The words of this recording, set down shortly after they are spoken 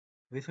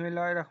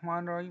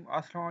Bismillahirrahmanirrahim.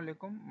 Assalamu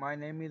alaikum. My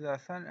name is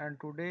Hassan and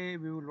today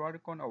we will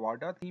work on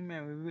Avada theme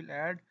and we will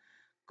add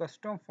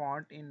custom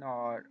font in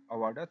our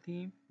Avada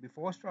theme.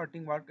 Before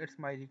starting work, it's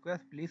my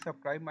request. Please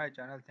subscribe my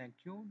channel. Thank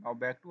you. Now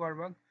back to our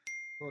work.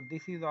 So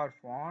this is our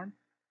font.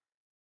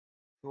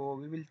 So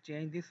we will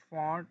change this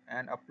font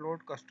and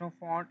upload custom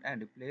font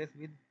and replace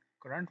with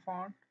current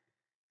font.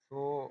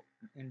 So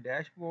in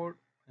dashboard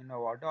in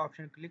Avada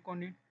option, click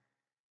on it.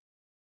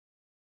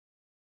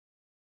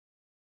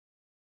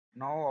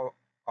 Now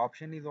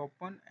option is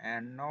open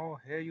and now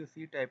here you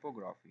see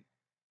typography.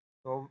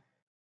 So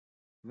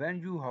when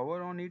you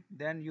hover on it,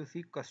 then you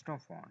see custom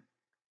font.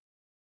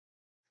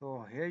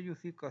 So here you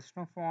see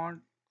custom font.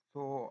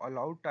 So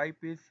allowed type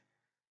is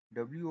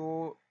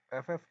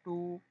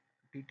WOFF2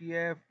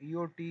 TTF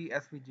EOT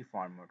SVG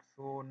format.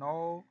 So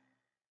now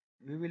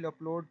we will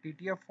upload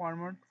TTF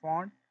format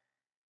font.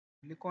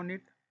 Click on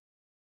it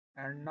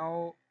and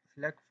now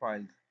select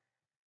files.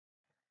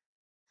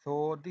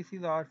 So this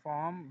is our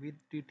form with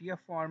TTF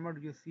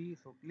format you see.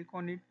 So click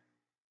on it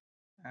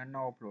and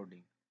now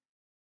uploading.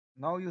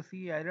 Now you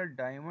see error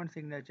diamond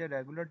signature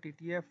regular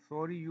TTF.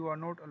 Sorry, you are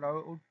not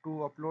allowed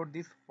to upload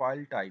this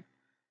file type.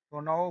 So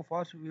now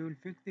first we will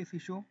fix this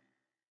issue.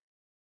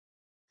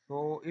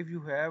 So if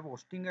you have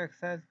hosting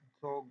access,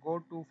 so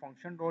go to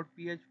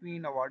function.php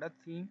in Avada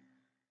theme.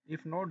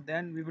 If not,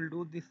 then we will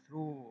do this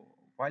through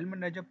file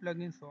manager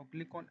plugin. So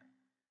click on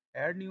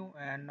add new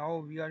and now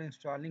we are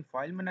installing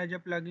file manager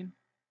plugin.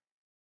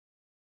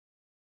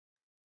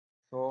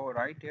 So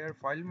right here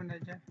file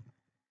manager.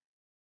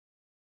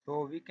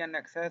 So we can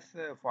access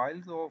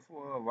files of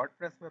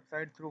WordPress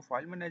website through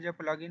file manager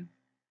plugin.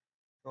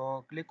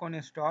 So click on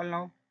install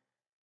now.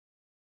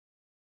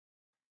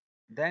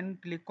 Then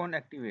click on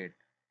activate.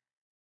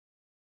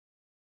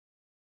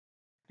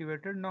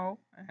 Activated now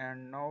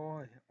and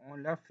now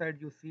on left side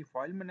you see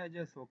file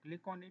manager, so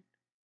click on it.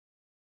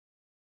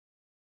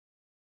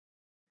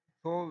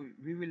 So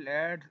we will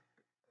add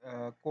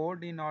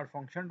code in our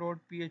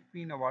function.php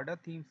in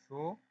Avada theme.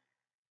 So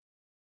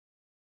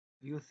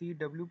you see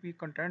WP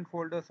content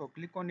folder, so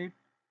click on it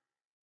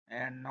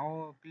and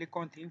now click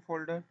on theme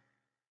folder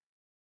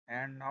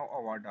and now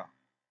Avada.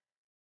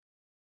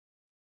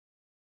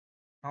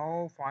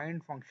 Now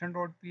find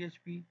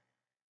function.php.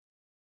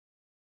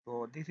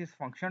 So this is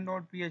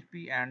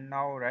function.php and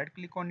now right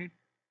click on it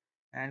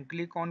and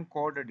click on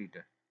code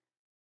editor.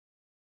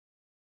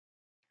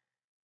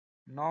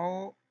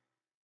 Now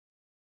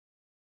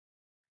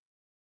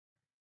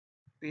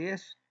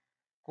paste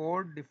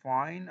code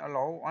define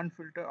allow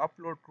unfilter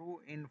upload true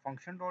in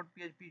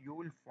function.php. You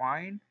will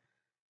find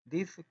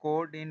this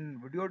code in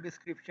video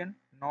description.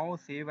 Now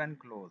save and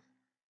close.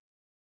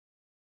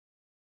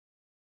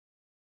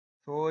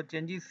 So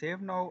changes save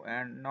now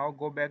and now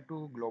go back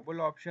to global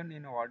option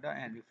in Avada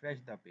and refresh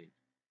the page.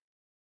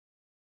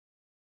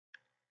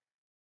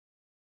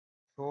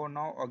 So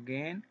now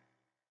again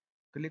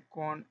click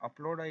on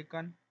upload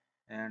icon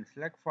and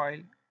select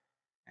file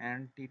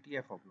and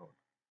TTF upload.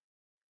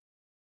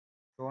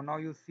 So now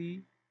you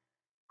see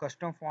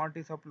custom font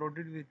is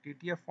uploaded with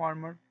TTF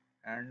format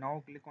and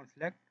now click on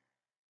select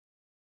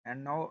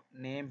and now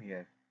name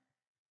here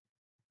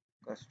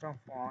custom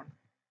font.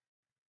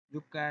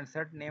 You can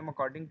set name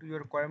according to your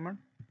requirement,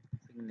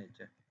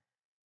 signature,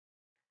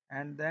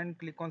 and then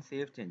click on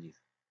save changes.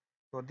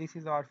 So this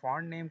is our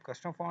font name,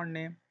 custom font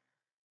name,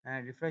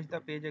 and refresh the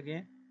page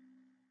again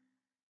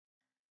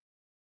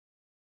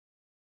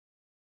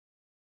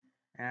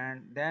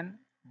and then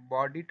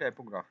body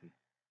typography.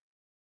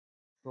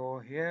 So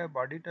here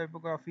body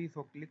typography,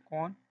 so click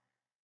on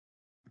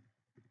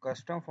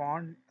custom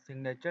font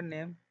signature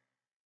name.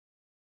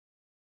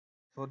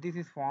 So this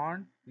is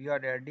font we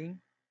are adding.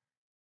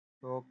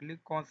 So click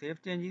on save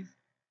changes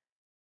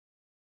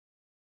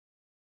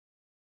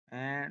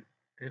and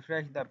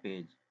refresh the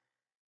page.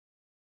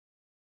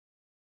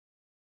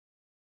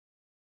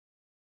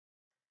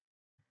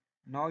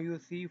 Now you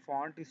see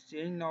font is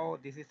changed. Now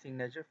this is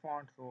signature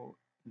font, so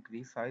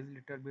increase size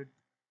little bit.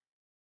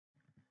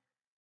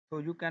 So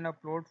you can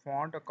upload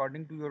font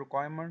according to your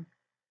requirement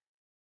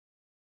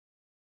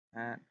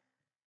and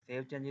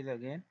save changes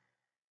again.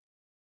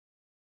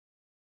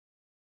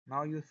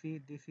 Now you see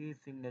this is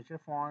signature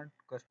font,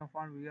 custom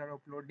font we are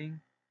uploading.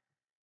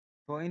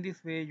 So in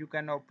this way you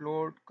can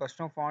upload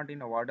custom font in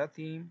Avada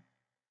theme.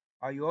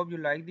 I hope you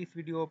like this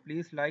video.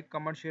 Please like,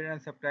 comment, share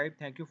and subscribe.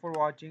 Thank you for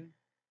watching.